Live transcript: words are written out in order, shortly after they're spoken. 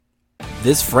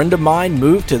This friend of mine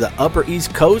moved to the Upper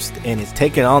East Coast and is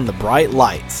taking on the bright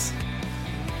lights.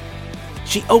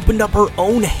 She opened up her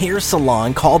own hair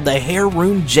salon called the Hair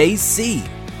Room JC.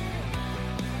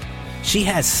 She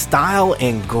has style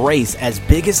and grace as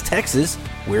big as Texas,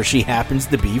 where she happens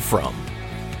to be from.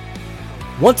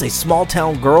 Once a small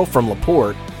town girl from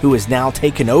LaPorte, who has now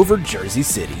taken over Jersey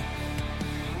City.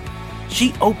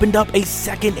 She opened up a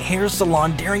second hair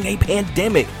salon during a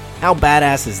pandemic. How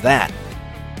badass is that?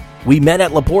 We met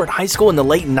at LaPorte High School in the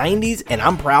late 90s, and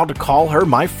I'm proud to call her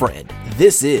my friend.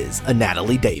 This is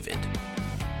Anatalie David.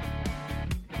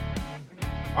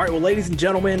 All right, well, ladies and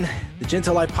gentlemen, the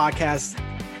Gentle Life Podcast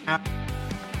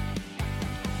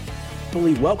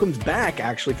happily welcomes back,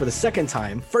 actually, for the second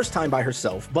time, first time by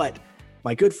herself, but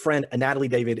my good friend Anatalie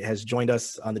David has joined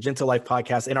us on the Gentle Life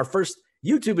Podcast in our first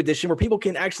YouTube edition where people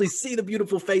can actually see the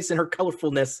beautiful face and her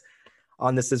colorfulness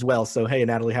on this as well. So, hey,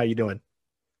 Anatalie, how you doing?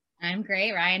 I'm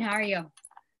great, Ryan. How are you?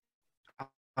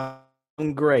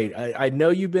 I'm great. I know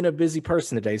you've been a busy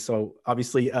person today, so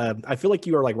obviously I feel like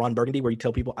you are like Ron Burgundy where you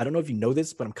tell people, I don't know if you know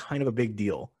this, but I'm kind of a big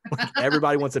deal. Like,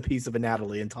 everybody wants a piece of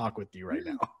Anatalie and talk with you right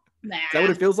now. Nah. Is that what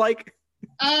it feels like?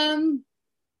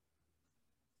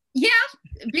 Yeah,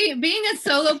 being a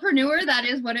solopreneur, that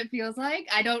is what it feels like.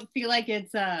 I don't feel like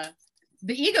it's the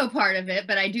ego part of it,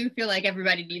 but I do feel like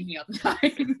everybody needs me all the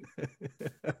time.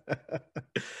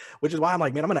 Which is why I'm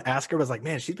like, man, I'm going to ask her. I was like,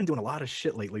 man, she's been doing a lot of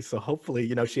shit lately. So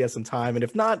hopefully, she has some time. And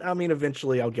if not, I mean,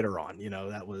 eventually I'll get her on.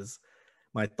 That was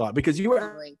my thought. Because you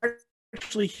were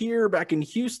actually here back in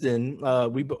Houston.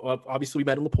 We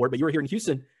met in LaPorte, but you were here in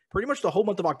Houston pretty much the whole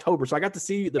month of October. So I got to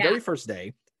see you the very first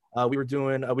day. We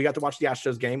got to watch the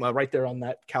Astros game right there on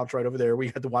that couch right over there. We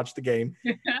got to watch the game.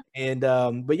 And,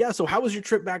 but yeah, so how was your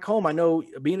trip back home? I know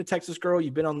being a Texas girl,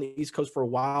 you've been on the East Coast for a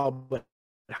while, but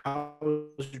how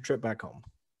was your trip back home?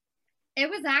 It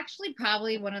was actually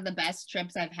probably one of the best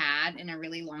trips I've had in a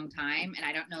really long time. And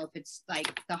I don't know if it's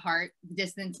like the heart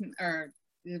distance or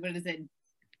what is it?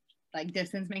 Like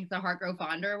distance makes the heart grow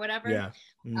fonder or whatever. Yeah.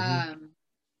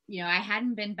 Mm-hmm. I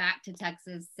hadn't been back to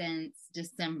Texas since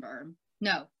December.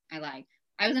 No, I lied.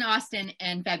 I was in Austin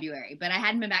in February, but I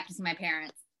hadn't been back to see my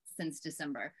parents since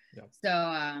December. Yep.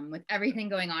 So with everything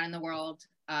going on in the world,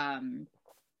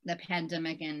 the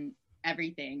pandemic and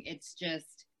everything, it's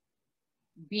just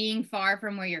being far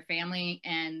from where your family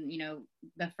and,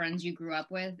 the friends you grew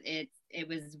up with, it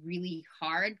was really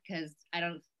hard because I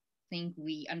don't think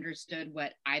we understood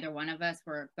what either one of us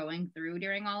were going through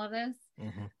during all of this.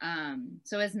 Mm-hmm.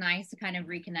 So it's nice to kind of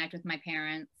reconnect with my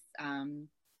parents.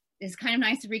 It's kind of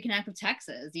nice to reconnect with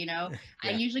Texas, Yeah.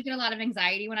 I usually get a lot of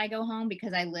anxiety when I go home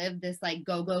because I live this like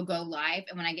go, go, go life.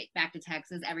 And when I get back to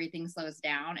Texas, everything slows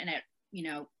down and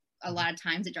a lot of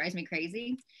times it drives me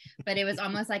crazy, but it was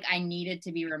almost like I needed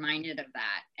to be reminded of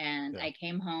that. And I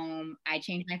came home, I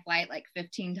changed my flight like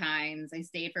 15 times. I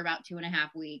stayed for about 2.5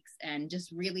 weeks and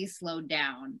just really slowed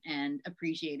down and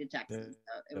appreciated Texas.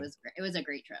 So it was great. It was a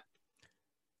great trip.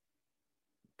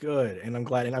 Good. And I'm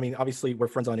glad. And I mean, obviously we're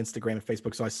friends on Instagram and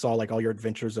Facebook. So I saw like all your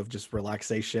adventures of just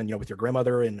relaxation, with your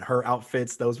grandmother and her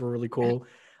outfits. Those were really cool.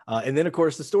 And then of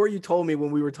course the story you told me when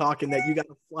we were talking that you got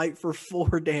a flight for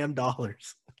 $4 damn.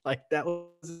 Like that was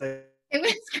it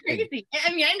was crazy.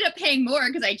 I mean, I ended up paying more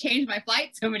because I changed my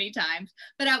flight so many times.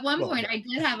 But at one point I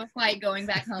did have a flight going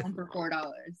back home for $4.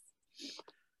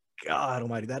 God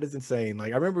almighty, that is insane.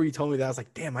 Like I remember you told me that. I was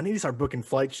like, damn, I need to start booking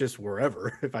flights just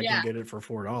wherever if I can get it for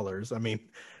 $4. I mean,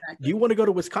 Do you want to go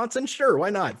to Wisconsin? Sure,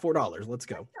 why not? $4. Let's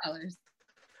go.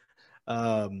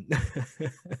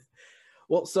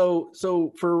 Well,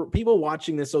 so for people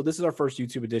watching this, so this is our first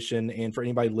YouTube edition, and for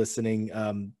anybody listening,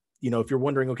 if you're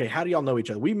wondering, okay, how do y'all know each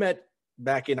other? We met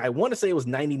back in, I want to say it was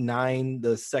 99,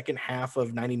 the second half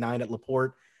of 99 at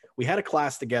LaPorte. We had a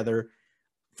class together.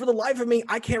 For the life of me,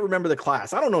 I can't remember the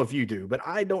class. I don't know if you do, but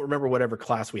I don't remember whatever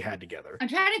class we had together. I'm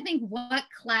trying to think what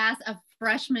class a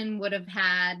freshman would have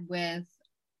had with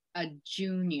a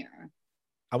junior.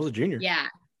 I was a junior. Yeah.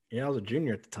 Yeah, I was a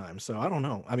junior at the time, so I don't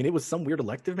know. I mean, it was some weird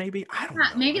elective, maybe. I don't know.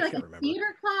 Maybe like a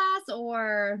theater class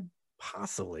or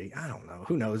possibly. I don't know.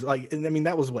 Who knows? Like, and I mean,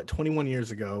 that was 21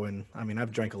 years ago, and I mean,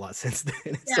 I've drank a lot since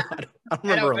then, so I don't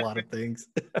remember a lot of things.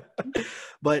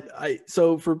 But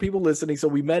so for people listening, so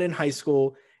we met in high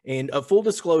school, and a full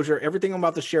disclosure, everything I'm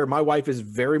about to share, my wife is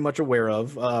very much aware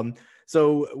of.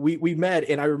 So we met,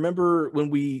 and I remember I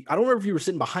don't remember if you were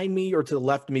sitting behind me or to the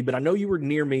left of me, but I know you were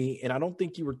near me, and I don't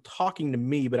think you were talking to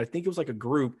me, but I think it was like a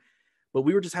group, but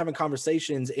we were just having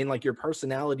conversations, and like your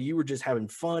personality, you were just having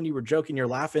fun, you were joking, you're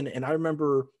laughing. And I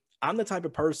remember I'm the type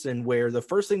of person where the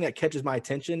first thing that catches my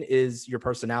attention is your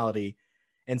personality.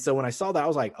 And so when I saw that, I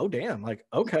was like, oh, damn, like,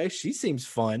 okay, she seems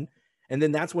fun. And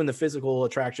then that's when the physical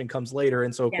attraction comes later.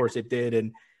 And so of course it did.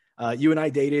 And you and I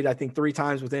dated, I think 3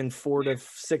 times within 4 to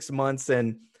 6 months.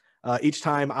 And each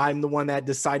time I'm the one that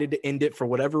decided to end it for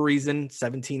whatever reason.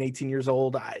 17, 18 years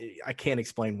old. I can't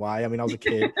explain why. I mean, I was a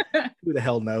kid. Who the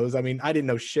hell knows? I mean, I didn't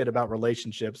know shit about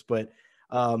relationships, but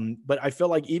I feel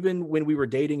like even when we were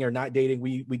dating or not dating,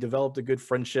 we developed a good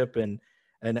friendship and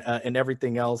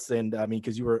everything else. And I mean,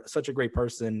 because you were such a great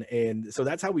person. And so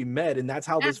that's how we met. And that's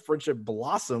how this friendship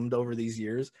blossomed over these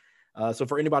years. So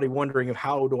for anybody wondering of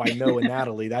how do I know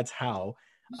Anatalie, that's how.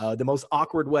 The most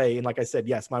awkward way. And like I said,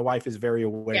 yes, my wife is very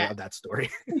aware of that story.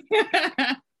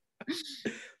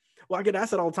 Well, I get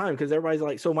asked that all the time because everybody's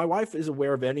like, so my wife is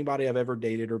aware of anybody I've ever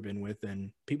dated or been with.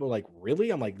 And people are like,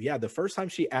 really? I'm like, yeah, the first time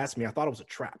she asked me, I thought it was a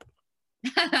trap.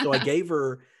 So I gave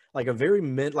her like a very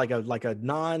like a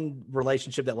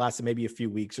non-relationship that lasted maybe a few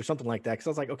weeks or something like that. Cause I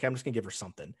was like, okay, I'm just gonna give her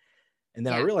something. And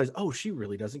then I realized, oh, she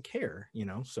really doesn't care, you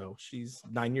know? So she's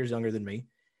 9 years younger than me.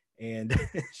 And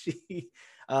she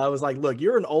was like, look,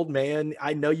 you're an old man.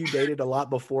 I know you dated a lot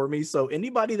before me. So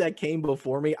anybody that came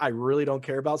before me, I really don't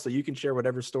care about. So you can share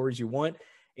whatever stories you want.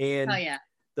 And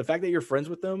the fact that you're friends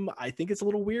with them, I think it's a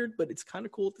little weird, but it's kind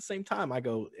of cool at the same time. I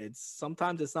go,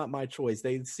 sometimes it's not my choice.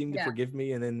 They seem to forgive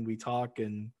me. And then we talk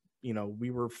and, you know,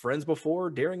 we were friends before,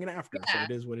 during, and after. So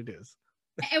it is what it is.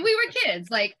 And we were kids,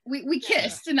 like we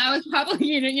kissed, and that was probably,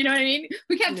 you know what I mean?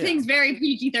 We kept things very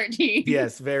PG-13.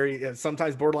 Yes, very,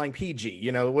 sometimes borderline PG,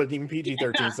 you know, it wasn't even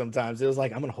PG-13 sometimes. It was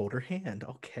like, I'm gonna hold her hand.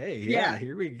 Okay,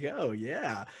 here we go.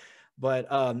 Yeah. But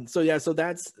so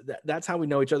that's how we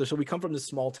know each other. So we come from this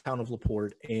small town of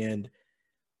LaPorte, and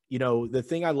you know, the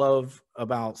thing I love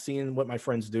about seeing what my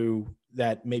friends do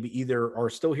that maybe either are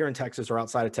still here in Texas or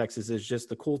outside of Texas is just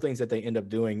the cool things that they end up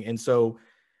doing. And so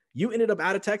you ended up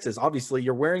out of Texas. Obviously,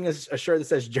 you're wearing a shirt that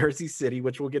says Jersey City,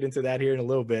 which we'll get into that here in a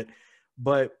little bit.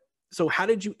 But so how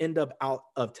did you end up out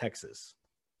of Texas?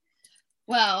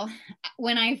 Well,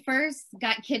 when I first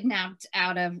got kidnapped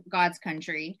out of God's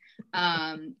country,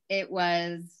 it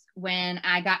was when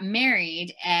I got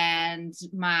married and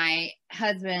my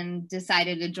husband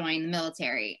decided to join the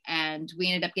military, and we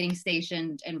ended up getting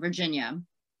stationed in Virginia.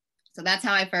 So that's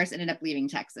how I first ended up leaving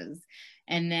Texas.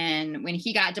 And then when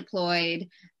he got deployed,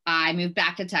 I moved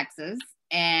back to Texas,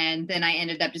 and then I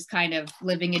ended up just kind of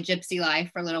living a gypsy life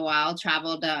for a little while.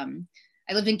 Traveled,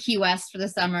 I lived in Key West for the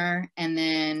summer, and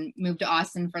then moved to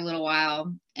Austin for a little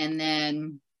while. And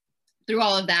then through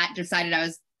all of that, decided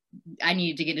I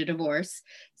needed to get a divorce.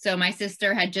 So my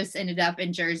sister had just ended up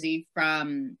in Jersey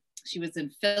she was in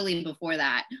Philly before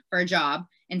that for a job.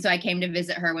 And so I came to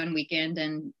visit her one weekend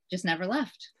and just never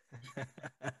left.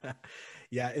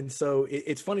 Yeah. And so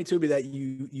it's funny too, that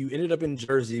you ended up in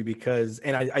Jersey because,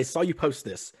 and I saw you post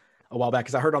this a while back,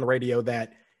 because I heard on the radio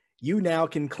that you now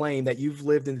can claim that you've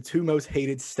lived in the 2 most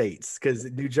hated states, because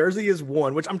New Jersey is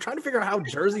 1, which I'm trying to figure out how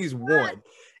Jersey is 1.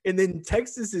 And then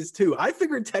Texas is 2. I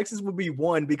figured Texas would be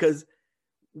 1 because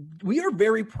we are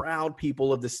very proud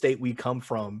people of the state we come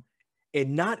from.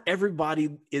 And not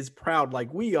everybody is proud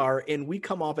like we are. And we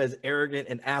come off as arrogant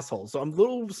and assholes. So I'm a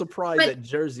little surprised that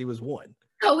Jersey was 1.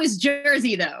 So is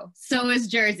Jersey, though. So is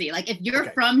Jersey. Like, if you're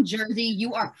from Jersey,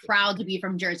 you are proud to be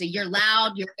from Jersey. You're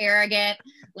loud, you're arrogant.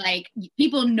 Like,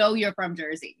 people know you're from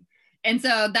Jersey. And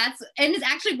so and it's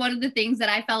actually one of the things that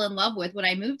I fell in love with when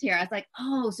I moved here. I was like,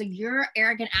 oh, so you're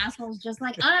arrogant assholes just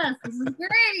like us. This is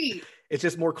great. It's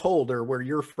just more colder where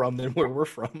you're from than where we're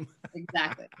from.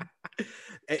 Exactly.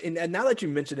 And now that you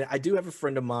mentioned it, I do have a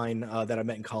friend of mine that I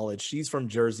met in college. She's from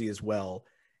Jersey as well.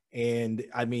 And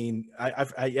I mean,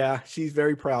 she's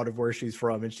very proud of where she's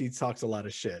from, and she talks a lot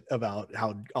of shit about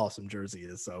how awesome Jersey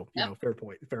is. So, you know, fair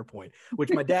point.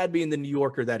 Which my dad, being the New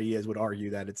Yorker that he is, would argue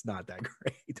that it's not that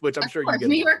great. Which I'm sure you get.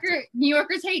 New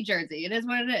Yorkers hate Jersey. It is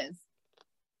what it is.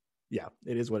 Yeah,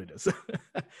 it is what it is.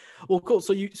 Well, cool.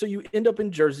 So you end up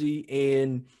in Jersey,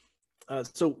 and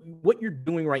so what you're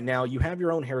doing right now, you have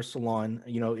your own hair salon,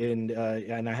 you know, and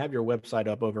I have your website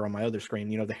up over on my other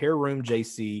screen. You know, the Hair Room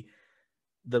JC.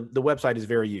 The website is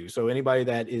very used. So anybody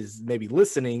that is maybe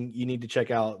listening, you need to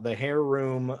check out the Hair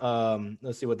Room.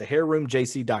 Let's see what the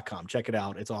hairroomjc.com. Check it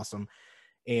out. It's awesome.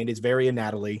 And it's very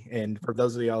Anatalie. And for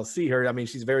those of y'all see her, I mean,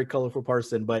 she's a very colorful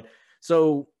person. But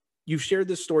so you've shared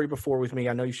this story before with me.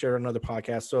 I know you shared on another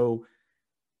podcast. So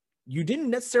you didn't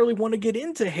necessarily want to get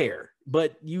into hair,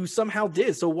 but you somehow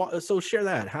did. So share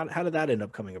that. How did that end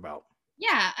up coming about?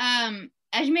 Yeah.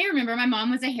 As you may remember, my mom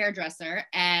was a hairdresser,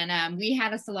 and we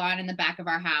had a salon in the back of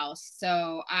our house.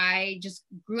 So I just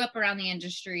grew up around the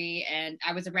industry, and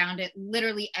I was around it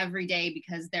literally every day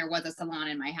because there was a salon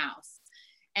in my house.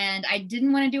 And I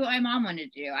didn't want to do what my mom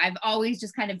wanted to do. I've always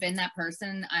just kind of been that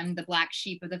person. I'm the black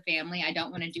sheep of the family. I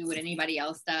don't want to do what anybody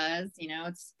else does. You know,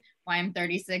 it's why I'm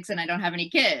 36 and I don't have any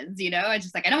kids. You know, it's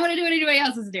just like, I don't want to do what anybody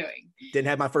else is doing. Didn't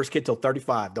have my first kid till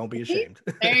 35. Don't be ashamed.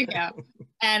 There you go.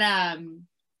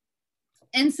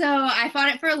 And so I fought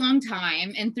it for a long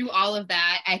time. And through all of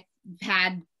that, I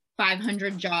had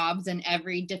 500 jobs in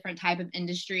every different type of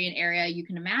industry and area you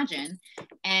can imagine.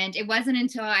 And it wasn't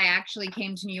until I actually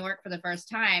came to New York for the first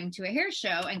time to a hair show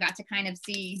and got to kind of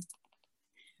see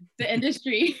the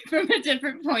industry from a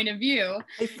different point of view.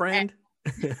 Hey, friend.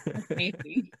 She's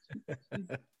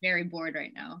very bored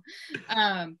right now.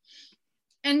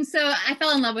 And so I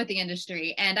fell in love with the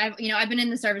industry, and I've been in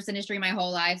the service industry my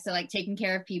whole life. So like taking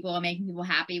care of people and making people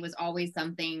happy was always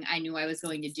something I knew I was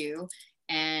going to do.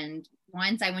 And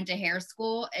once I went to hair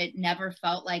school, it never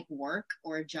felt like work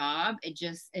or a job. It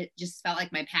just felt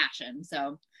like my passion.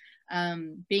 So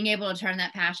being able to turn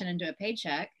that passion into a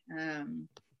paycheck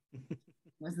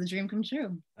was the dream come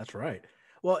true. That's right.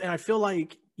 Well, and I feel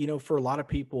like, for a lot of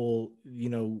people,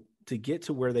 to get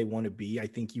to where they want to be, I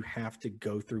think you have to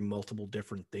go through multiple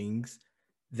different things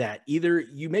that either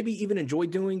you maybe even enjoy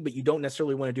doing, but you don't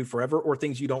necessarily want to do forever, or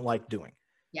things you don't like doing.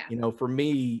 Yeah. For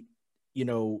me,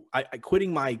 I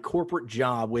quitting my corporate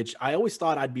job, which I always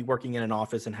thought I'd be working in an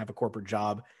office and have a corporate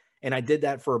job. And I did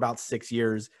that for about 6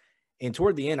 years. And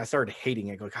toward the end, I started hating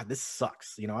it. Go, God, this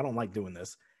sucks. I don't like doing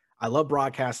this. I love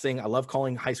broadcasting. I love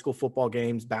calling high school football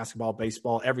games, basketball,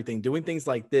 baseball, everything, doing things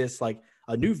like this, like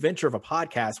a new venture of a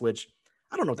podcast, which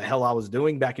I don't know what the hell I was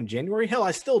doing back in January. Hell,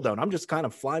 I still don't. I'm just kind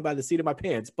of flying by the seat of my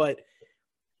pants. But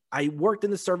I worked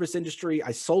in the service industry.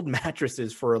 I sold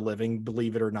mattresses for a living,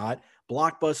 believe it or not.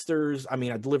 Blockbusters. I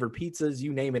mean, I delivered pizzas,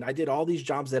 you name it. I did all these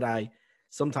jobs that I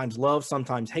sometimes loved,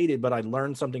 sometimes hated, but I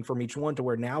learned something from each one, to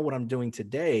where now what I'm doing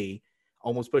today,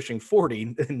 almost pushing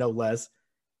 40, no less,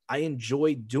 I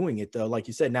enjoy doing it though. Like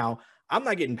you said, now I'm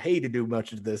not getting paid to do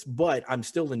much of this, but I'm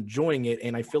still enjoying it.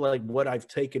 And I feel like what I've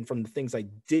taken from the things I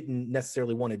didn't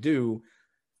necessarily want to do,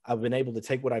 I've been able to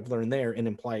take what I've learned there and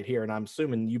apply it here. And I'm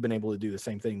assuming you've been able to do the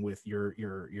same thing with your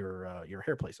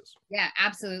hair places. Yeah,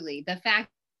 absolutely. The fact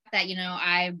that,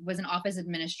 I was an office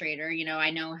administrator,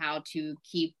 I know how to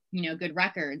keep, good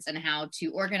records and how to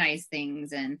organize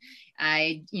things. And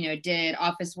I, did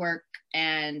office work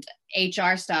and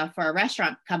HR stuff for a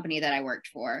restaurant company that I worked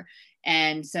for.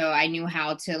 And so I knew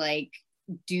how to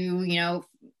do,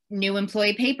 new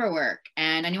employee paperwork,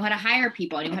 and I knew how to hire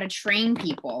people. I knew how to train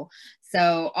people.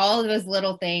 So all of those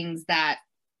little things that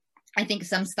I think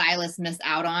some stylists miss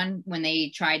out on when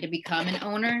they tried to become an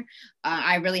owner,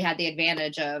 I really had the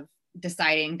advantage of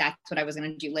deciding that's what I was going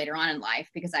to do later on in life,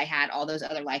 because I had all those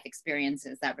other life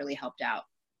experiences that really helped out.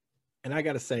 And I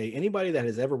got to say, anybody that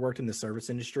has ever worked in the service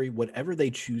industry, whatever they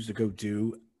choose to go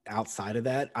do outside of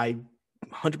that, I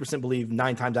 100% believe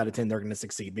 9 times out of 10, they're going to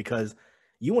succeed, because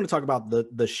you want to talk about the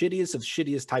shittiest of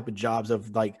shittiest type of jobs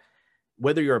of like,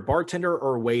 whether you're a bartender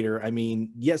or a waiter. I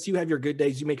mean, yes, you have your good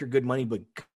days, you make your good money, but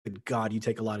good God, you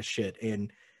take a lot of shit.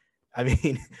 And I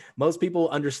mean, most people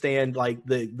understand like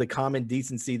the common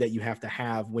decency that you have to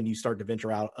have when you start to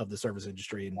venture out of the service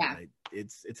industry. And yeah,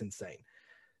 it's insane.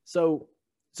 So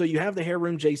you have the Hair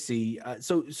Room JC.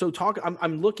 So talk,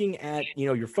 I'm looking at,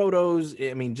 your photos.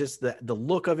 I mean, just the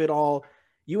look of it all.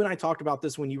 You and I talked about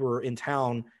this when you were in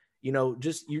town,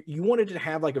 just, you wanted to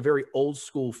have like a very old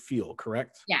school feel,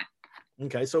 correct? Yeah.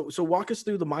 Okay. So walk us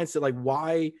through the mindset, like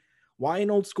why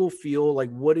an old school feel? Like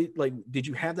did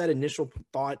you have that initial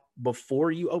thought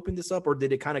before you opened this up, or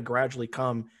did it kind of gradually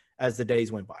come as the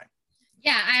days went by?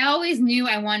 Yeah, I always knew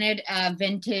I wanted a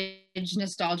vintage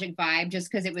nostalgic vibe,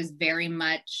 just because it was very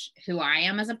much who I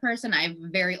am as a person. I have a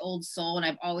very old soul, and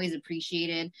I've always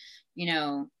appreciated,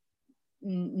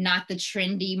 not the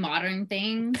trendy modern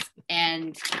things.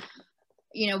 And,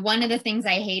 one of the things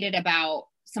I hated about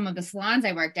some of the salons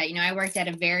I worked at, I worked at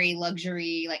a very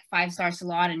luxury, like 5-star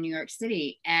salon in New York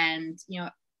City. And,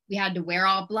 we had to wear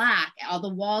all black, all the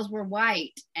walls were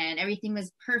white, and everything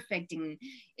was perfect. And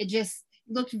it just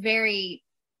looked very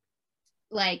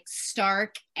like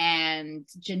stark and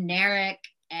generic,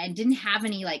 and didn't have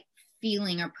any like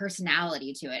feeling or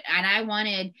personality to it. And I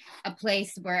wanted a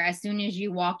place where as soon as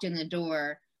you walked in the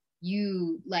door,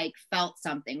 you like felt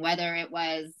something, whether it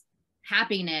was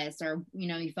happiness or,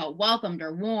 you felt welcomed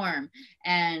or warm.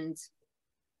 And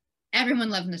everyone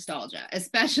loved nostalgia,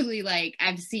 especially like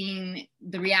I've seen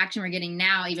the reaction we're getting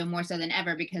now, even more so than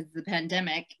ever, because of the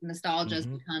pandemic. Nostalgia has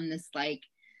become this like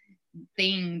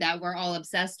thing that we're all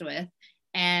obsessed with.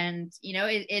 And, you know,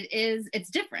 it's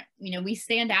different. You know, we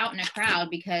stand out in a crowd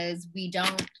because we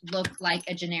don't look like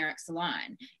a generic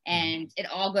salon. And it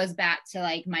all goes back to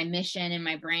like my mission and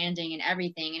my branding and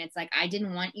everything. And it's like, I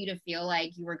didn't want you to feel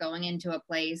like you were going into a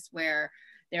place where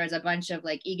there was a bunch of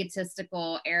like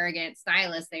egotistical, arrogant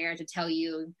stylists there to tell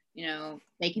you, you know,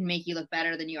 they can make you look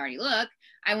better than you already look.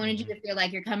 I wanted you to feel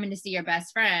like you're coming to see your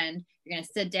best friend. You're going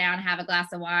to sit down, have a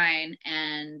glass of wine,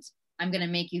 and I'm going to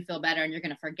make you feel better, and you're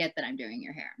going to forget that I'm doing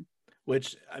your hair.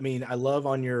 Which, I mean, I love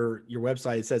on your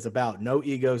website, it says about no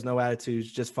egos, no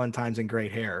attitudes, just fun times and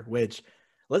great hair, which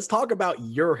let's talk about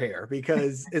your hair,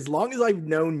 because as long as I've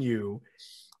known you,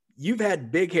 you've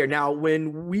had big hair. Now,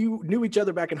 when we knew each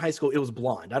other back in high school, it was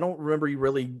blonde. I don't remember you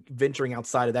really venturing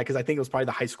outside of that, because I think it was probably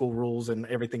the high school rules and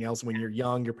everything else. When you're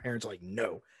young, your parents are like,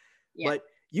 no. Yeah. But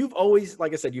you've always,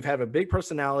 like I said, you've had a big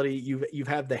personality. You've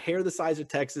had the hair the size of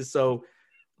Texas. So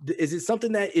is it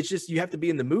something that it's just you have to be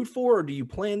in the mood for, or do you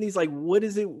plan these? Like, what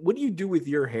is it? What do you do with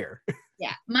your hair?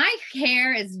 Yeah, my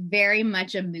hair is very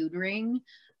much a mood ring.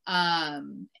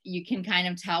 You can kind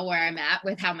of tell where I'm at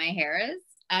with how my hair is.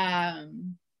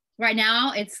 Right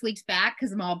now it sleeks back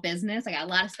because I'm all business. I got a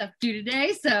lot of stuff to do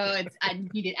today, so I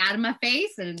need it out of my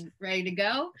face and ready to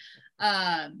go.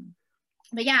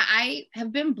 But yeah, I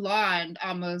have been blonde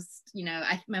almost, you know,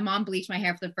 my mom bleached my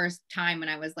hair for the first time when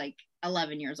I was like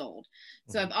 11 years old.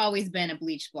 So I've always been a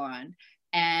bleached blonde.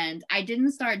 And I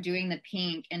didn't start doing the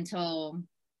pink until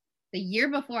the year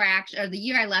before the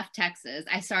year I left Texas.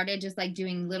 I started just like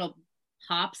doing little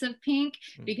pops of pink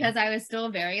because I was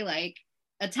still very like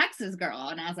a Texas girl.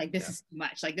 And I was like, this is too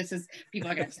much. Like, people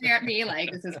are going to stare at me.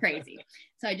 Like, this is crazy.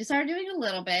 So I just started doing a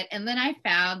little bit. And then I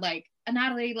found like,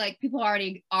 Anatalie, like people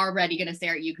already going to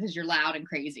stare at you because you're loud and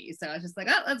crazy. So I was just like,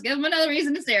 oh, let's give them another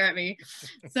reason to stare at me.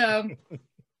 So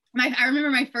I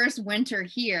remember my first winter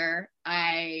here,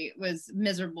 I was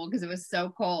miserable because it was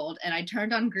so cold, and I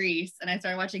turned on Grease and I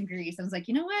started watching Grease. I was like,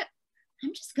 you know what?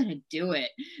 I'm just going to do it.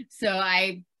 So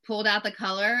I pulled out the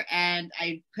color and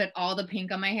I put all the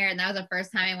pink on my hair. And that was the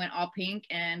first time I went all pink.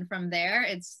 And from there,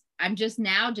 I'm just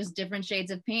now just different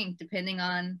shades of pink depending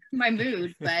on my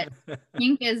mood. But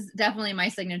pink is definitely my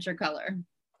signature color.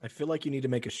 I feel like you need to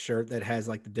make a shirt that has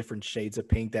like the different shades of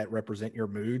pink that represent your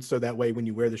mood. So that way, when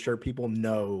you wear the shirt, people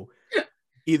know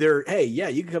either, hey, yeah,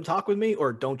 you can come talk with me,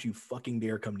 or don't you fucking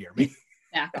dare come near me.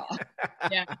 Back off.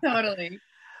 Yeah, totally.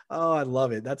 Oh, I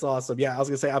love it. That's awesome. Yeah, I was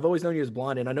gonna say, I've always known you as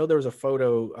blonde, and I know there was a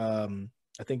photo,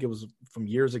 I think it was from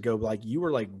years ago, like you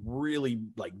were like really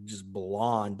like just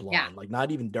blonde, like not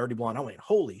even dirty blonde. I went,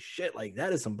 holy shit, like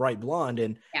that is some bright blonde.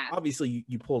 And obviously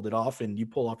you pulled it off, and you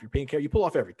pull off your pink hair, you pull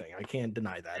off everything. I can't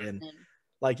deny that. And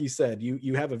like you said,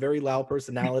 you have a very loud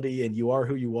personality, and you are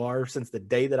who you are since the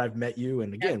day that I've met you.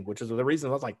 And again, which is the reason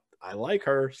I was like, I like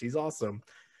her. She's awesome.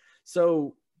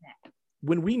 So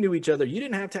when we knew each other, you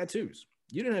didn't have tattoos.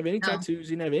 You didn't have any tattoos.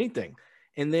 You didn't have anything.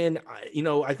 And then, you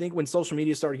know, I think when social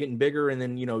media started getting bigger, and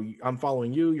then, you know, I'm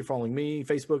following you, you're following me,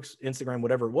 Facebook's, Instagram,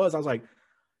 whatever it was, I was like,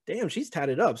 damn, she's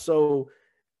tatted up. So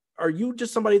are you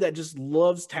just somebody that just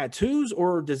loves tattoos,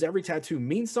 or does every tattoo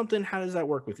mean something? How does that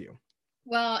work with you?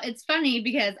 Well, it's funny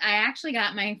because I actually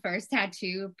got my first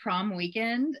tattoo prom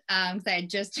weekend because I had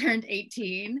just turned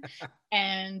 18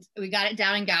 and we got it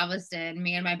down in Galveston,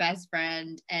 me and my best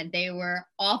friend, and they were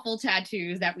awful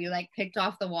tattoos that we like picked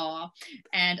off the wall.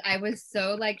 And I was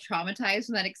so like traumatized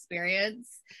from that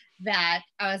experience that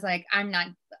I was like, I'm not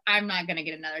going to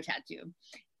get another tattoo.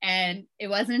 And it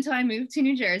wasn't until I moved to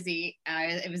New Jersey.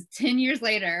 It was 10 years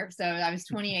later. So I was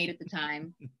 28 at the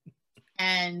time.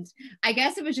 And I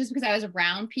guess it was just because I was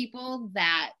around people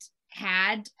that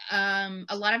had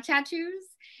a lot of tattoos.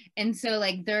 And so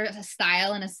like their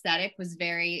style and aesthetic was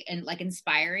very like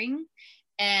inspiring.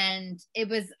 And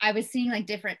I was seeing like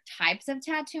different types of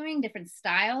tattooing, different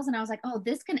styles. And I was like, oh,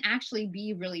 this can actually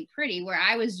be really pretty. Where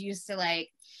I was used to like,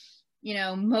 you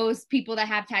know, most people that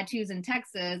have tattoos in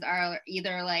Texas are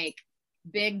either like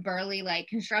big burly like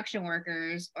construction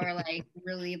workers or like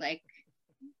really like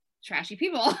trashy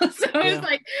people. So it was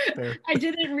like fair. I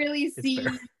didn't really see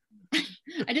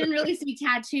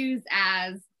tattoos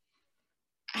as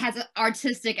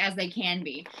artistic as they can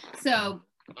be. So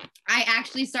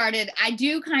I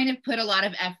do kind of put a lot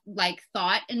of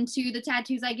thought into the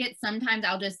tattoos I get. Sometimes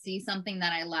I'll just see something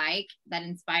that I like that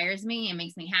inspires me and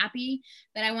makes me happy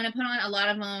that I want to put on. A lot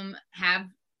of them have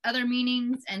other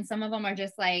meanings, and some of them are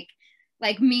just like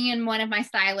me and one of my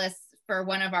stylists for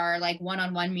one of our like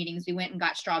one-on-one meetings, we went and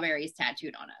got strawberries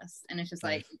tattooed on us, and it's just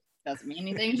like doesn't mean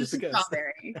anything, just a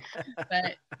strawberry.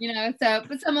 But you know,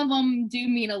 but some of them do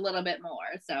mean a little bit more.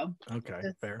 So okay,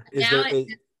 fair.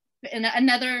 And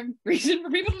another reason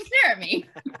for people to stare at me.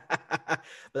 But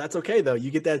that's okay though.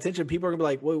 You get that attention. People are gonna be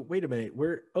like, "Whoa, wait a minute.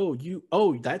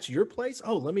 That's your place?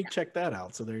 Oh, let me check that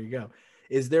out." So there you go.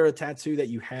 Is there a tattoo that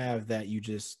you have that you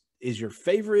just is your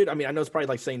favorite? I mean, I know it's probably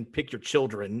like saying pick your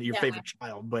children, your favorite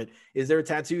child, but is there a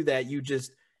tattoo that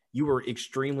you were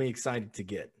extremely excited to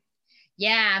get?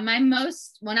 Yeah,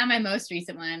 not my most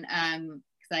recent one,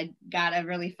 because I got a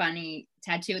really funny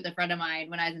tattoo with a friend of mine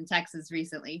when I was in Texas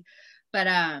recently. But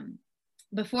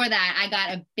before that, I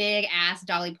got a big ass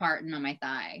Dolly Parton on my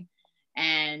thigh,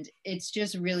 and it's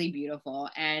just really beautiful.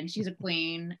 And she's a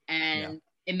queen, and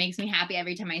it makes me happy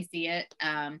every time I see it.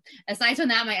 Aside from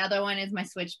that, my other one is my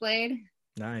switchblade.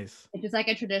 Nice. It's just like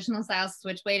a traditional style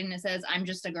switchblade, and it says "I'm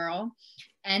just a girl,"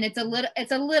 and it's a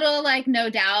little like No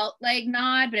Doubt like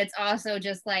nod, but it's also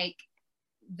just like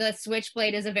the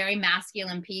switchblade is a very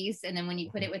masculine piece, and then when you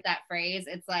put it with that phrase,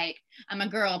 it's like I'm a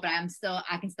girl, but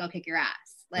I can still kick your ass.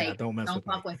 Like don't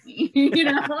fuck with me, you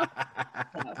know.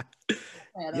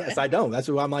 So, yes, I don't. That's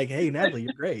why I'm like, hey, Natalie,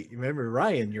 you're great. You remember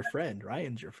Ryan, your friend.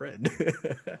 Ryan's your friend.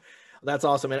 That's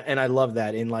awesome. And I love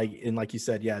that. And like you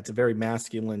said, yeah, it's a very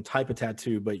masculine type of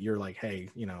tattoo, but you're like, hey,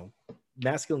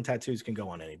 masculine tattoos can go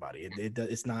on anybody.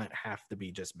 It's not have to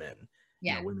be just men.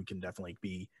 Yeah. Women can definitely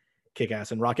be kick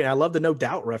ass and rock. And I love the No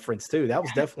Doubt reference too. That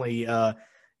was definitely, the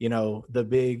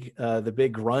big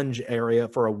grunge area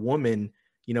for a woman,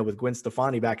 with Gwen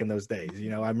Stefani back in those days.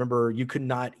 I remember you could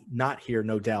not hear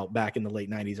No Doubt back in the late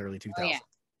 90s, early 2000s. Oh, yeah. It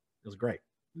was great.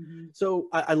 Mm-hmm. So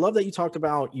I love that you talked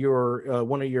about your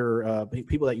one of your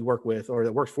people that you work with, or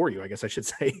that works for you, I guess I should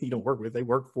say. You don't work with, they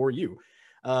work for you.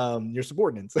 Your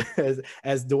subordinates,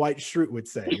 as Dwight Schrute would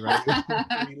say,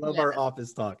 right? We love our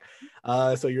office talk.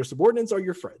 So your subordinates are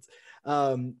your friends.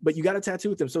 But you got a tattoo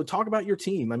with them. So talk about your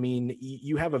team. I mean,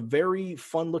 you have a very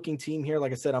fun looking team here.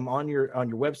 Like I said, I'm on your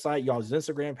website, y'all's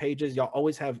Instagram pages. Y'all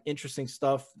always have interesting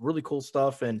stuff, really cool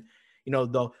stuff. And,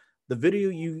 the video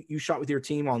you shot with your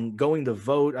team on going to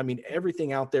vote, I mean,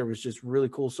 everything out there was just really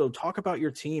cool. So talk about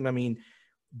your team. I mean,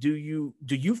 do you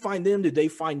find them? Do they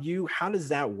find you? How does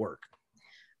that work?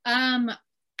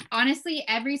 Honestly,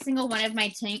 every single one of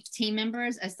my team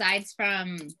members, aside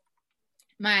from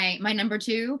my number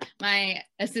two, my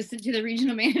assistant to the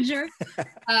regional manager,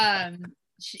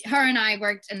 her and I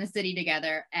worked in the city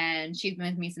together, and she's been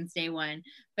with me since day one.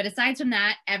 But aside from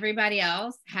that, everybody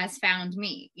else has found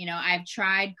me. I've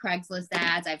tried Craigslist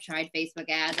ads, I've tried Facebook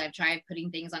ads, I've tried putting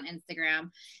things on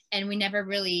Instagram, and we never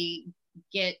really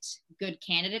get good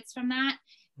candidates from that.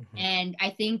 Mm-hmm. And I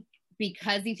think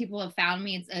because these people have found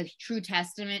me, it's a true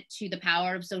testament to the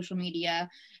power of social media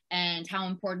and how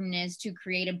important it is to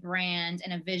create a brand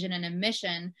and a vision and a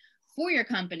mission for your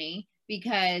company.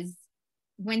 Because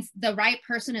when the right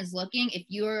person is looking, if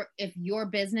your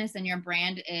business and your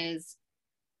brand is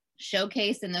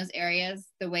showcased in those areas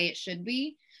the way it should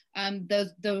be,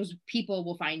 those people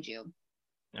will find you.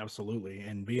 Absolutely.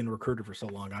 And being a recruiter for so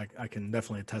long, I can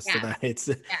definitely attest to that. It's,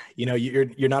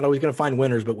 you're not always going to find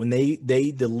winners, but when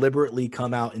they deliberately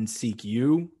come out and seek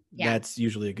you, that's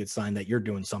usually a good sign that you're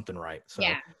doing something right.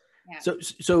 So,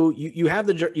 so you have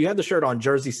the shirt on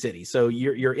Jersey City. So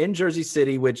you're in Jersey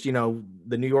City, which, the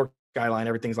New York skyline,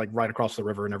 everything's like right across the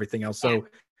river and everything else. So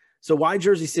why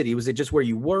Jersey City? Was it just where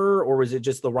you were, or was it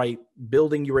just the right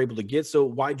building you were able to get? So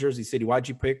why Jersey City? Why'd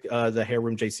you pick the Hair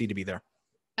Room JC to be there?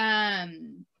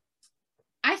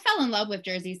 I fell in love with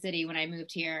Jersey City when I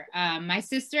moved here. My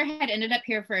sister had ended up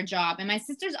here for a job, and my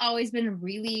sister's always been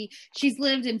she's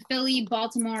lived in Philly,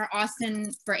 Baltimore,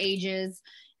 Austin for ages,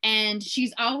 and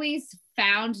she's always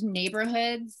found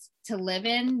neighborhoods to live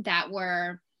in that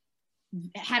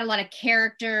had a lot of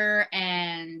character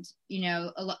and,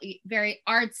 very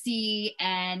artsy,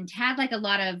 and had like a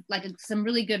lot of some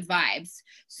really good vibes.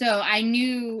 So I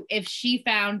knew if she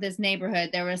found this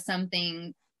neighborhood, there was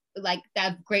something like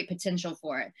that great potential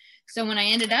for it. So when I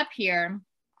ended up here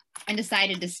and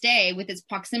decided to stay with its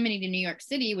proximity to New York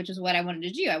City, which is what I wanted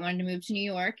to do, I wanted to move to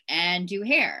New York and do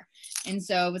hair. And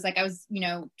so it was like I was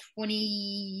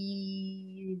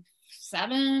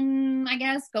 27, I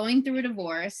guess, going through a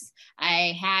divorce.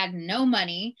 I had no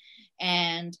money,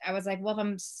 and I was like, well, if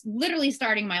I'm literally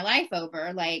starting my life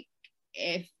over, like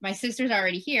if my sister's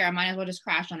already here, I might as well just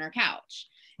crash on her couch.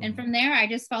 And from there, I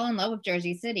just fell in love with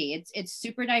Jersey City. It's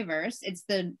super diverse. It's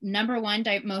the number one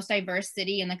most diverse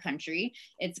city in the country.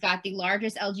 It's got the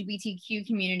largest LGBTQ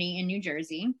community in New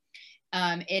Jersey.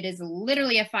 It is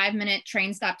literally a 5-minute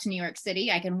train stop to New York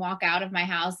City. I can walk out of my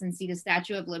house and see the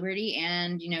Statue of Liberty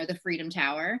and, the Freedom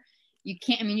Tower. You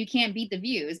can't beat the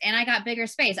views. And I got bigger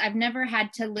space. I've never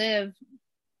had to live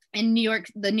in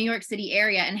the New York City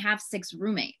area and have 6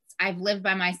 roommates. I've lived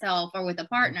by myself or with a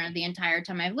partner the entire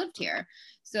time I've lived here.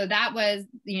 So that was,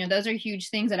 those are huge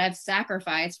things that I've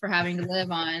sacrificed for having to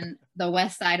live on the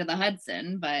west side of the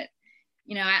Hudson. But,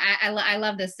 I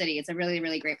love this city. It's a really,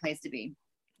 really great place to be.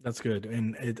 That's good.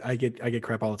 And I get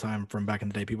crap all the time from back in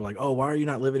the day. People are like, oh, why are you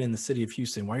not living in the city of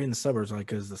Houston? Why are you in the suburbs? Like,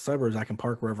 because the suburbs, I can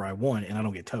park wherever I want and I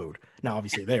don't get towed. Now,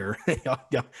 obviously there,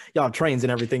 y'all have trains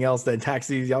and everything else, then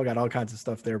taxis, y'all got all kinds of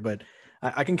stuff there. But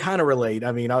I can kind of relate.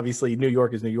 I mean, obviously New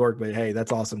York is New York, but hey,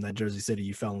 that's awesome that Jersey City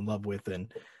you fell in love with.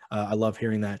 And I love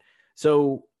hearing that.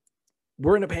 So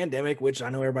we're in a pandemic, which I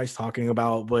know everybody's talking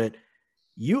about, but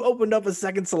you opened up a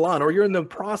second salon, or you're in the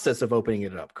process of opening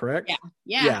it up, correct?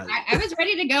 Yeah. I was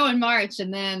ready to go in March,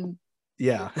 and then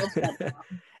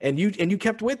and you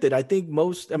kept with it. I think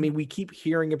we keep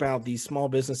hearing about these small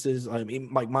businesses. I mean,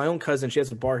 like my own cousin, she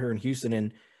has a bar here in Houston,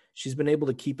 and she's been able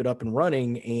to keep it up and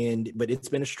running, but it's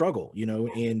been a struggle,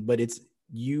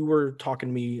 you were talking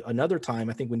to me another time,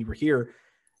 I think when you were here,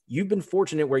 you've been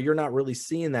fortunate where you're not really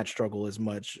seeing that struggle as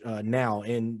much now,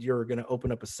 and you're going to open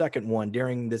up a second one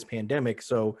during this pandemic.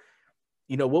 So,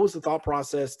 what was the thought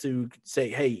process to say,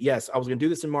 hey, yes, I was going to do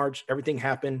this in March. Everything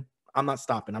happened. I'm not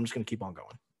stopping. I'm just going to keep on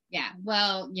going. Yeah.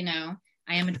 Well,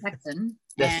 I am a Texan.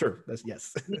 That's true.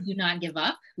 Yes. We do not give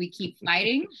up. We keep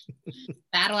fighting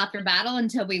battle after battle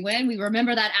until we win. We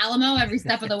remember that Alamo every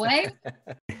step of the way.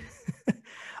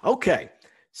 Okay.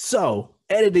 So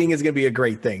editing is going to be a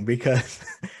great thing because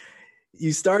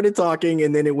you started talking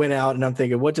and then it went out and I'm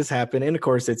thinking, what just happened? And of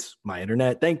course it's my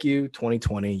internet. Thank you.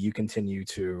 2020, you continue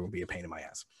to be a pain in my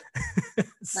ass.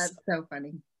 That's so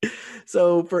funny.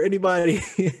 So for anybody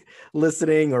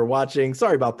listening or watching,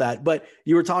 sorry about that, but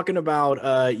you were talking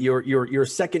about your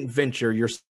second venture, your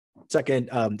second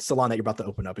salon that you're about to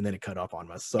open up, and then it cut off on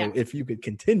us. So if you could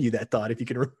continue that thought, if you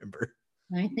can remember.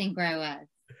 I think where I was.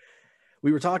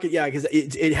 We were talking, because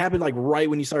it happened like right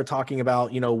when you started talking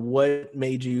about, what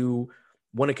made you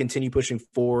want to continue pushing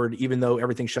forward, even though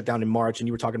everything shut down in March. And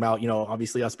you were talking about,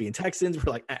 obviously us being Texans,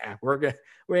 we're like,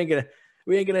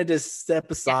 we ain't gonna just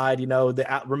step aside,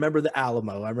 remember the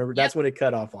Alamo. I remember that's when it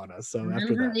cut off on us. So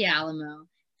after that, the Alamo.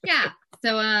 Yeah.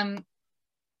 So,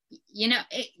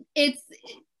 it's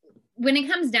when it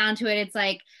comes down to it, it's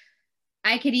like,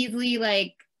 I could easily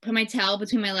like put my tail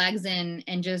between my legs and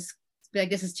just be like,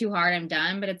 this is too hard, I'm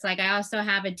done. But it's like, I also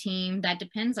have a team that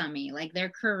depends on me, like their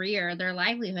career, their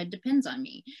livelihood depends on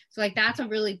me. So like, that's what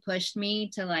really pushed me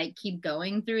to like keep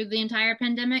going through the entire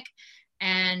pandemic.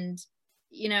 And,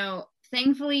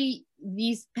 thankfully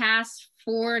these past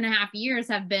 4.5 years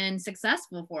have been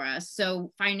successful for us.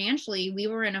 So financially we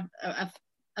were in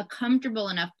a comfortable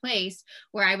enough place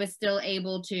where I was still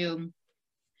able to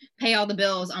pay all the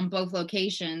bills on both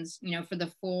locations, for the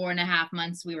 4.5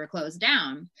 months we were closed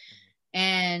down.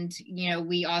 And,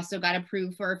 we also got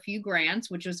approved for a few grants,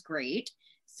 which was great.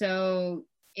 So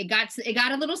it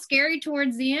got a little scary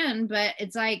towards the end, but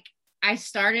it's like, I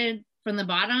started from the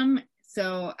bottom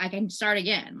so I can start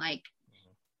again. Like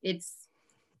it's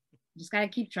just got to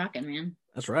keep trucking, man.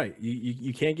 That's right.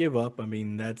 You can't give up. I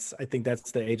mean, I think that's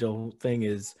the age old thing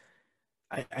is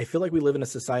I feel like we live in a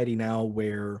society now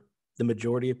where the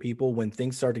majority of people, when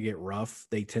things start to get rough,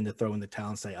 they tend to throw in the towel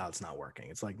and say, oh, it's not working.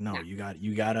 It's like, no, you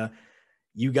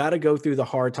gotta go through the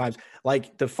hard times.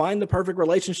 Like to find the perfect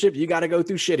relationship, you gotta go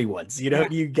through shitty ones,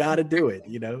 you gotta do it,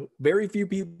 very few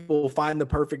people find the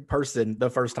perfect person the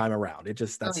first time around.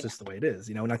 That's just the way it is,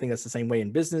 and I think that's the same way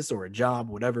in business or a job,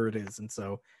 whatever it is. And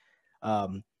so,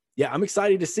 I'm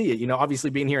excited to see it. Obviously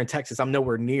being here in Texas, I'm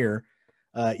nowhere near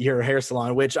your hair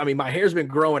salon, which I mean, my hair's been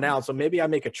growing out. So maybe I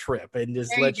make a trip and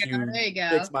just let you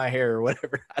fix my hair or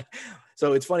whatever.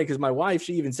 So it's funny because my wife,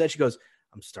 she even said, she goes,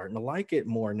 I'm starting to like it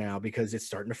more now because it's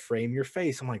starting to frame your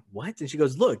face. I'm like, what? And she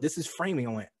goes, look, this is framing.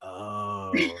 I went,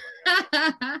 oh,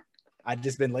 I've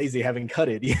just been lazy having cut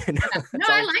it. No,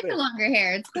 I like the longer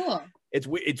hair. It's cool.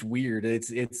 It's weird. It's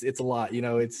a lot,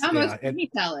 it's almost, can you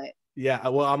tell it? Yeah.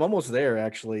 Well, I'm almost there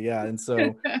actually. Yeah. And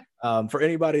so for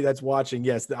anybody that's watching,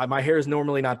 yes, my hair is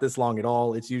normally not this long at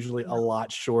all. It's usually a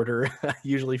lot shorter,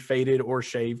 usually faded or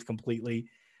shaved completely.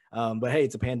 But hey,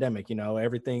 it's a pandemic,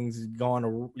 everything's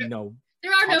gone,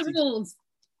 there are no rules.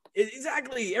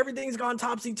 Exactly. Everything's gone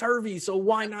topsy-turvy. So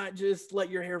why not just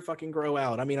let your hair fucking grow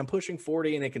out? I mean, I'm pushing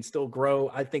 40 and it can still grow.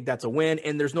 I think that's a win.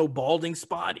 And there's no balding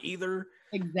spot either.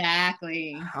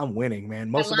 Exactly. I'm winning,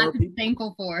 man. Most of our people,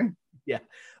 thankful for. Yeah.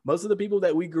 Most of the people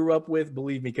that we grew up with,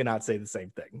 believe me, cannot say the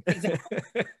same thing.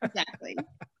 Exactly.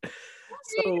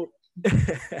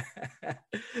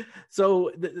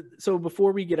 So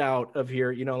before we get out of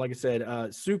here, like I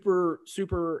said, super,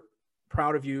 super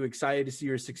proud of you, excited to see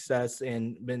your success,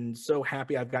 and been so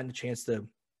happy I've gotten a chance to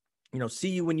see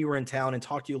you when you were in town and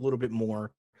talk to you a little bit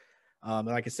more.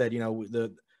 Like I said,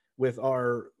 with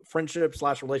our friendship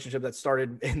 / relationship that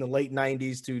started in the late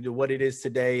 90s to what it is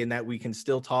today, and that we can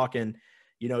still talk, and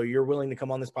you're willing to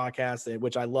come on this podcast,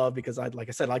 which I love, because like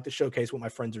I said, I like to showcase what my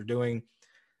friends are doing.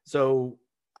 So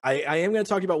I am going to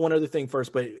talk to you about one other thing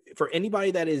first, but for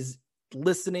anybody that is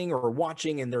listening or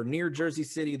watching and they're near Jersey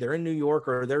City, they're in New York,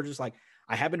 or they're just like,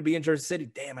 I happen to be in Jersey City,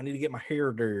 damn, I need to get my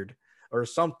hair did or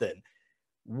something.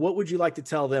 What would you like to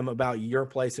tell them about your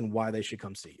place and why they should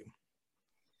come see you?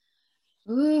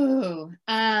 Ooh,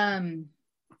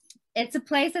 it's a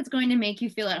place that's going to make you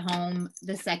feel at home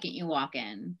the second you walk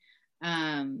in.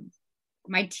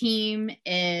 My team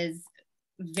is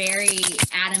very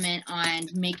adamant on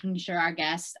making sure our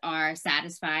guests are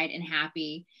satisfied and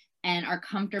happy and are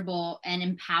comfortable and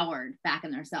empowered back in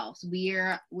themselves.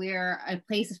 We're a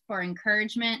place for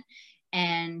encouragement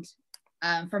and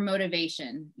for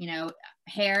motivation.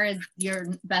 Hair is your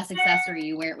best accessory.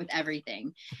 You wear it with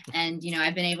everything. And,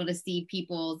 I've been able to see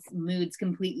people's moods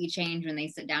completely change when they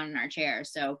sit down in our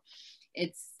chairs. So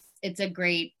it's a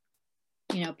great,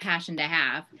 passion to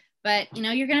have. But,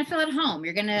 you're going to feel at home.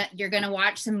 You're going to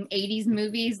watch some 80s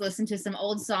movies, listen to some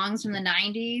old songs from the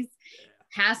 90s,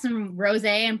 have some rosé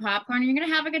and popcorn, and you're going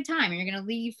to have a good time. You're going to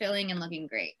leave feeling and looking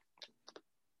great.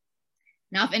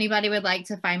 Now, if anybody would like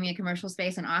to find me a commercial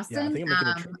space in Austin,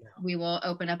 we will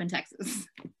open up in Texas.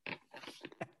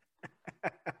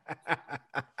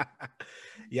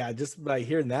 Yeah, just by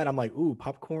hearing that, I'm like, ooh,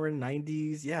 popcorn,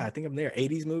 90s. Yeah, I think I'm there.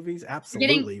 80s movies,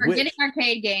 absolutely. We're getting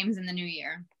arcade games in the new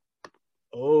year.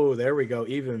 Oh, there we go.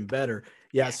 Even better.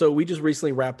 Yeah. So we just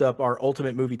recently wrapped up our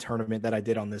ultimate movie tournament that I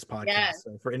did on this podcast. Yes.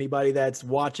 So for anybody that's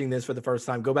watching this for the first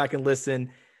time, go back and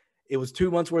listen. It was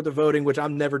 2 months worth of voting, which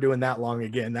I'm never doing that long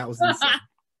again. That was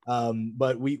insane.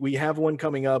 But we have one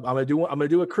coming up. I'm gonna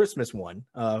do a Christmas one,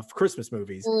 Christmas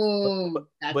movies. Ooh,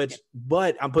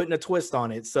 but I'm putting a twist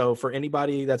on it. So for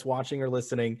anybody that's watching or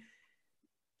listening,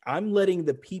 I'm letting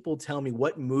the people tell me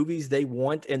what movies they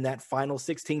want in that final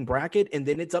 16 bracket, and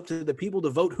then it's up to the people to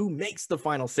vote who makes the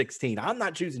final 16. I'm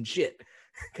not choosing shit,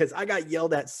 because I got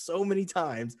yelled at so many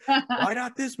times. Why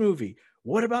not this movie?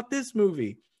 What about this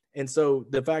movie? And so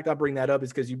the fact I bring that up is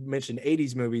because you mentioned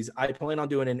 80s movies. I plan on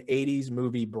doing an 80s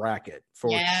movie bracket for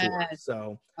sure.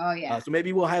 So, so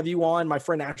maybe we'll have you on. My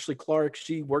friend Ashley Clark,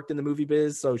 she worked in the movie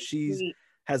biz, so she's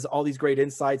has all these great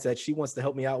insights that she wants to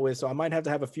help me out with. So I might have to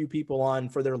have a few people on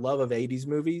for their love of 80s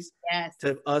movies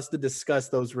to discuss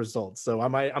those results. So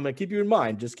I'm going to keep you in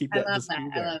mind. Just keep that. I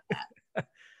love that.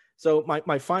 So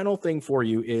my final thing for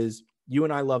you is, you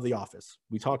and I love The Office.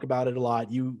 We talk about it a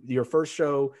lot. Your first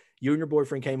show, you and your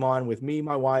boyfriend came on with me,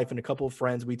 my wife, and a couple of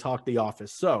friends. We talked The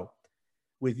Office. So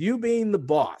with you being the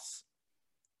boss,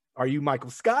 are you Michael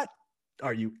Scott?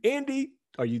 Are you Andy?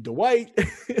 Are you Dwight?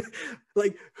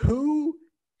 Like, who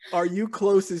are you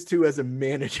closest to as a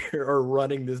manager or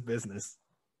running this business?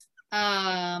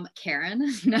 Karen.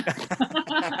 No.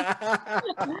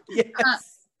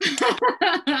 Yes.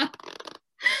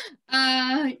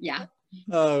 Yeah.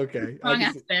 Oh, okay. Wrong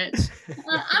ass bitch.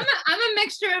 I'm a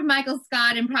mixture of Michael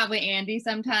Scott and probably Andy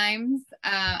sometimes.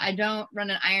 I don't run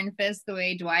an iron fist the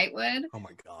way Dwight would. Oh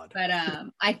my God. But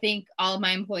I think all of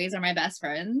my employees are my best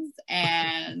friends,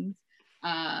 and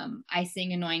I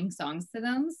sing annoying songs to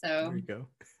them. So there you go.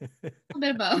 A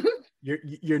bit of both.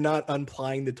 You're not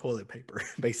unplying the toilet paper,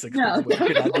 basically. No,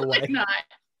 not.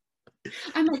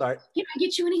 I'm like, sorry. Can I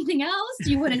get you anything else?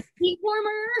 Do you want a seat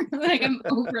warmer? Like, I'm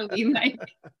overly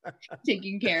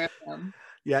taking care of them.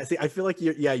 Yeah, see, I feel like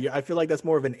I feel like that's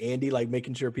more of an Andy, like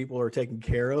making sure people are taken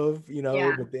care of,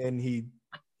 but then he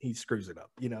screws it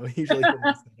up, he usually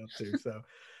messes it up too. So,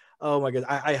 oh my God,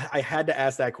 I had to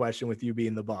ask that question with you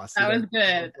being the boss. That was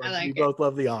good. I like it. You both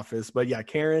love The Office, but yeah,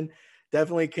 Karen,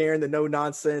 definitely Karen, the no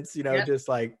nonsense, just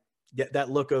like get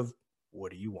that look of, what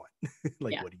do you want?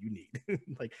 Like, what do you need?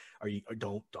 Like,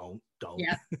 don't.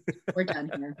 Yeah, we're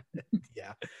done here.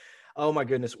 Yeah. Oh my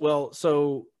goodness. Well,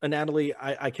 so Anatalie,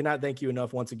 I cannot thank you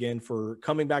enough once again for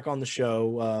coming back on the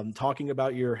show, talking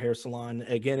about your hair salon.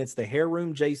 Again, it's the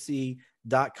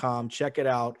hairroomjc.com. Check it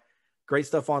out. Great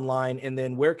stuff online. And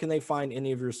then where can they find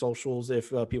any of your socials if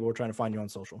people are trying to find you on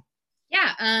social?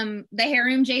 Yeah, the Hair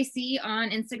Room JC on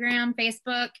Instagram,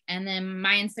 Facebook, and then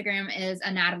my Instagram is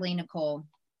Anatalie Nicole.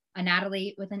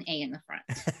 Anatalie with an A in the front.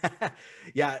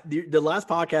 Yeah, the last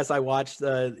podcast I watched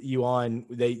you on,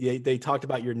 they talked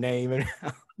about your name, and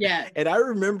and I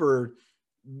remember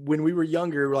when we were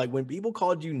younger, like when people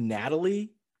called you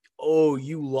Natalie, oh,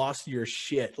 you lost your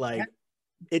shit. Like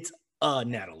it's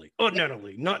Natalie,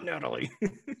 Natalie, not Natalie.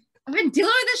 I've been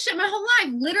dealing with this shit my whole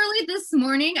life. Literally this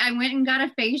morning, I went and got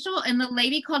a facial and the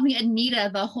lady called me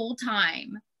Anita the whole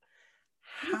time.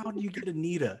 How do you get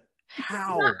Anita?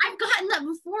 How? I've gotten that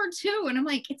before too. And I'm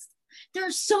like, there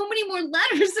are so many more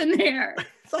letters in there.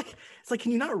 It's like,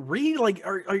 can you not read? Like,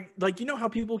 are like, you know how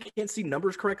people can't see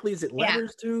numbers correctly? Is it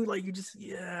letters too? Like, you just,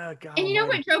 God. And you know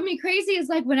what drove me crazy is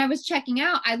like when I was checking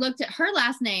out, I looked at her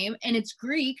last name and it's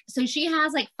Greek. So she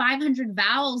has like 500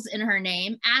 vowels in her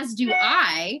name, as do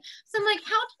I. So I'm like,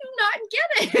 how do you not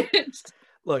get it?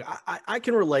 Look, I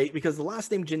can relate because the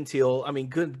last name Gentile, I mean,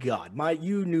 good God,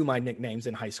 you knew my nicknames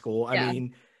in high school. I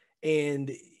mean,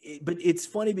 but it's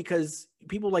funny because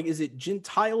people like, is it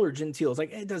Gentile or Gentile? It's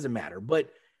like, it doesn't matter.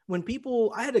 But when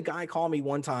I had a guy call me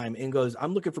one time and goes,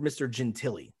 I'm looking for Mr.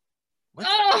 Gentili. What?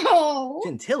 Oh,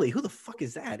 Gentili? Who the fuck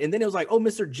is that? And then it was like, oh,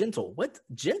 Mr. Gentle. What?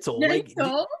 Gentle? Like, it's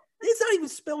not even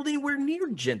spelled anywhere near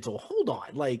gentle. Hold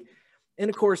on. Like,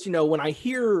 and of course, when I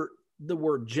hear the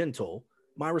word gentle,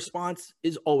 my response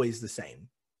is always the same.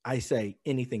 I say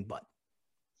anything but.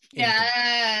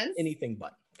 Anything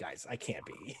but. Guys, I can't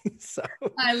be. So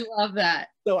I love that.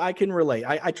 So I can relate.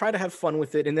 I try to have fun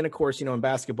with it. And then of course, in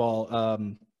basketball,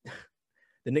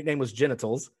 the nickname was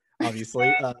Genitals,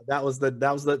 obviously. That was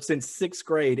the since sixth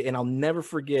grade. And I'll never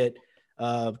forget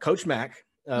Coach Mack.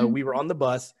 We were on the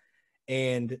bus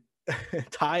and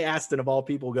Ty Aston of all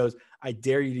people goes, I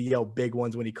dare you to yell big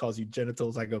ones when he calls you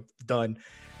genitals. I go, done.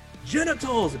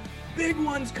 Genitals, big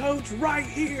ones, coach, right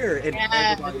here. And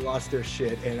everybody lost their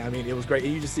shit. And I mean, it was great.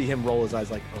 And you just see him roll his eyes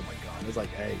like, oh my God. It's like,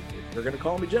 hey, if you're going to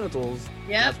call me genitals,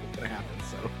 that's what's going to happen.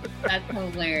 So that's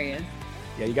hilarious.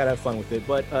 Yeah, you got to have fun with it.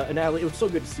 But Anatalie, it was so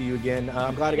good to see you again.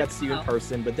 I'm glad I got to see you in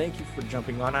person, but thank you for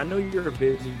jumping on. I know you're a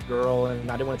busy girl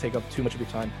and I didn't want to take up too much of your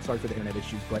time. Sorry for the internet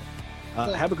issues, but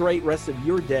have a great rest of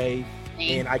your day.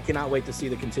 And I cannot wait to see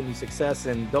the continued success.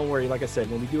 And don't worry, like I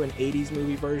said, when we do an 80s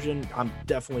movie version, I'm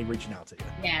definitely reaching out to you.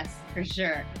 Yes, for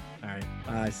sure. All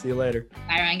right. See you later.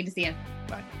 Bye, Ryan. Good to see you.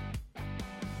 Bye.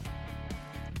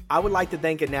 I would like to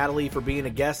thank Anatalie for being a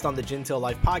guest on the Gentile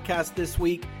Life podcast this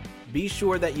week. Be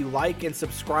sure that you like and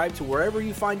subscribe to wherever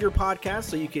you find your podcast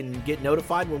so you can get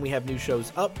notified when we have new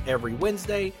shows up every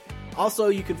Wednesday. Also,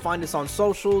 you can find us on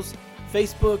socials.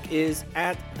 Facebook is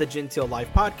at the Gentile Life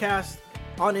Podcast.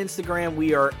 On Instagram,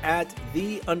 we are at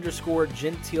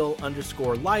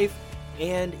 _Gentile_life.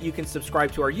 And you can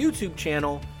subscribe to our YouTube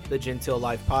channel, the Gentile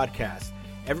Life Podcast.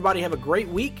 Everybody have a great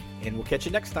week, and we'll catch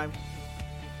you next time.